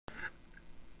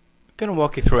going to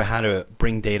walk you through how to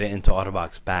bring data into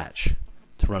Autobox batch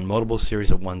to run multiple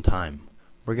series at one time.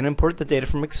 We're going to import the data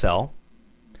from Excel,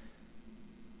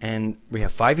 and we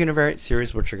have 5 univariate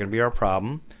series, which are going to be our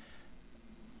problem.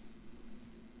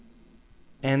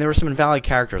 And there are some invalid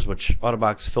characters which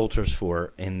Autobox filters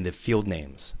for in the field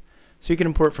names. So you can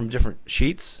import from different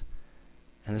sheets,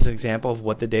 and this is an example of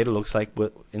what the data looks like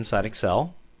inside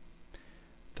Excel.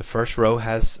 The first row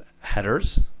has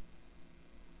headers,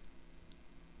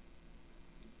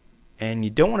 and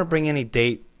you don't want to bring any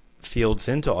date fields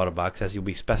into Autobox, as you'll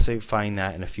be specifying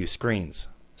that in a few screens.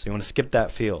 So you want to skip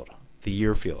that field, the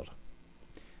year field.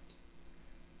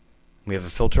 We have a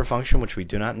filter function which we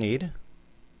do not need,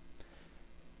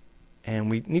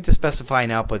 and we need to specify an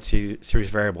output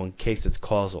series variable in case it's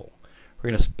causal.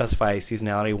 We're going to specify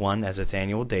seasonality 1 as its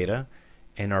annual data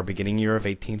and our beginning year of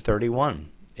 1831.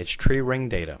 It's tree ring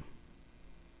data.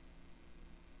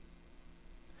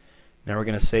 Now we're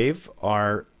going to save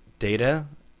our data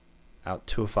out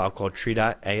to a file called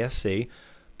tree.asc,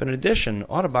 but in addition,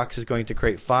 Autobox is going to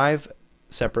create 5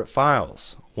 separate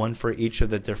files, one for each of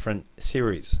the different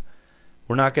series.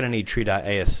 We're not going to need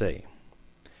tree.asc.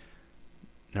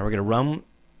 Now we're going to run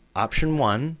option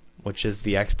 1, which is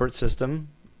the expert system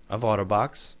of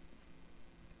Autobox.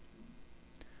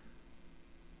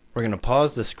 We're going to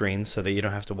pause the screen so that you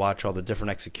don't have to watch all the different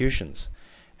executions.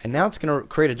 And now it's going to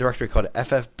create a directory called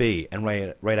FFB and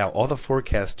write out all the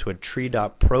forecasts to a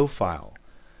tree.profile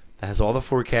that has all the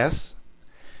forecasts,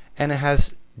 and it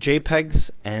has JPEGs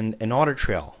and an audit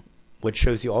trail which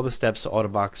shows you all the steps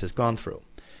Autobox has gone through.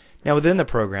 Now within the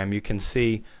program you can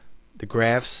see the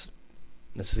graphs.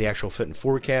 This is the actual fit and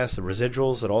forecast, the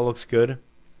residuals, it all looks good.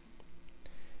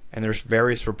 And there's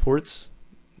various reports.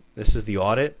 This is the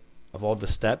audit of all the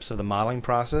steps of the modeling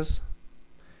process.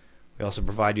 We also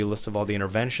provide you a list of all the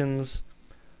interventions,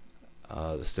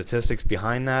 the statistics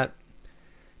behind that.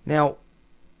 Now,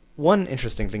 one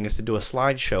interesting thing is to do a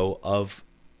slideshow of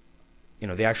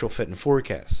the actual fit and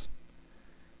forecast.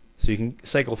 So you can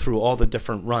cycle through all the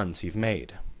different runs you've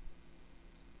made.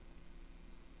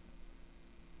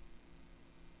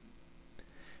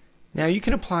 Now you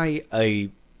can apply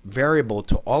a variable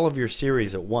to all of your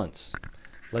series at once.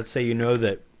 Let's say you know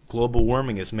that global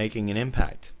warming is making an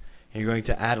impact, and you're going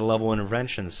to add a level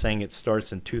intervention saying it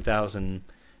starts in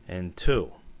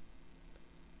 2002.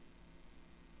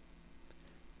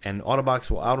 And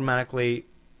Autobox will automatically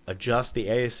adjust the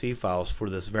ASC files for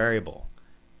this variable.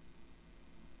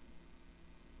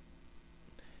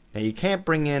 Now you can't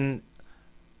run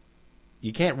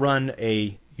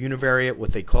a univariate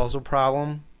with a causal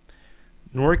problem,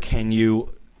 nor can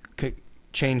you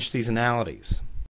change seasonalities.